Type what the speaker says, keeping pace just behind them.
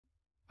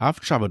I've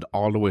traveled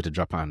all the way to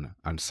Japan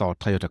and saw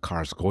Toyota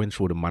cars going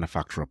through the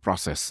manufacturer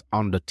process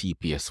under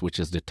TPS, which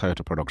is the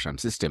Toyota Production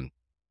System.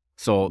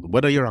 So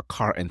whether you're a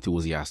car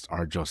enthusiast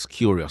or just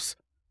curious,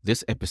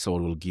 this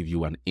episode will give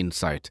you an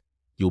insight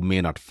you may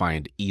not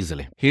find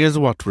easily. Here's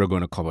what we're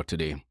going to cover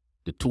today.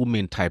 The two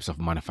main types of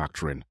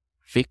manufacturing,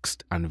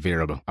 fixed and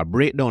variable, a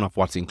breakdown of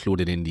what's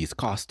included in these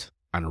costs,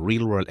 and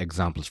real-world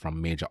examples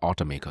from major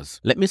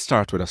automakers. Let me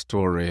start with a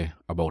story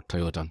about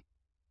Toyota.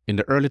 In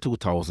the early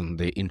 2000s,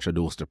 they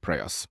introduced the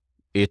Prius.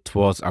 It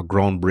was a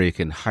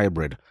groundbreaking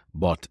hybrid,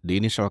 but the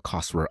initial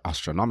costs were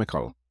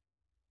astronomical.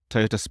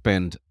 Toyota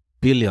spent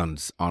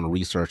billions on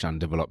research and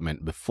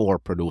development before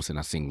producing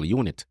a single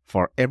unit.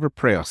 For every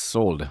Prius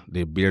sold,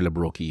 they barely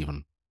broke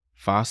even.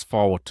 Fast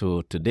forward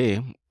to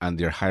today, and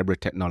their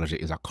hybrid technology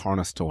is a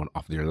cornerstone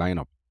of their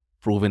lineup,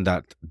 proving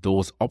that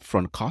those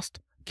upfront costs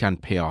can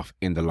pay off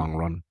in the long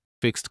run.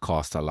 Fixed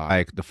costs are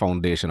like the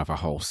foundation of a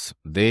house.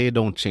 They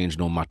don't change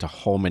no matter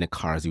how many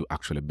cars you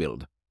actually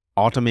build.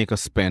 Automakers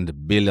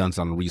spend billions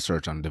on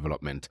research and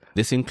development.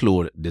 This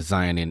includes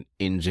designing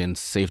engines,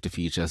 safety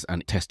features,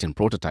 and testing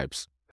prototypes.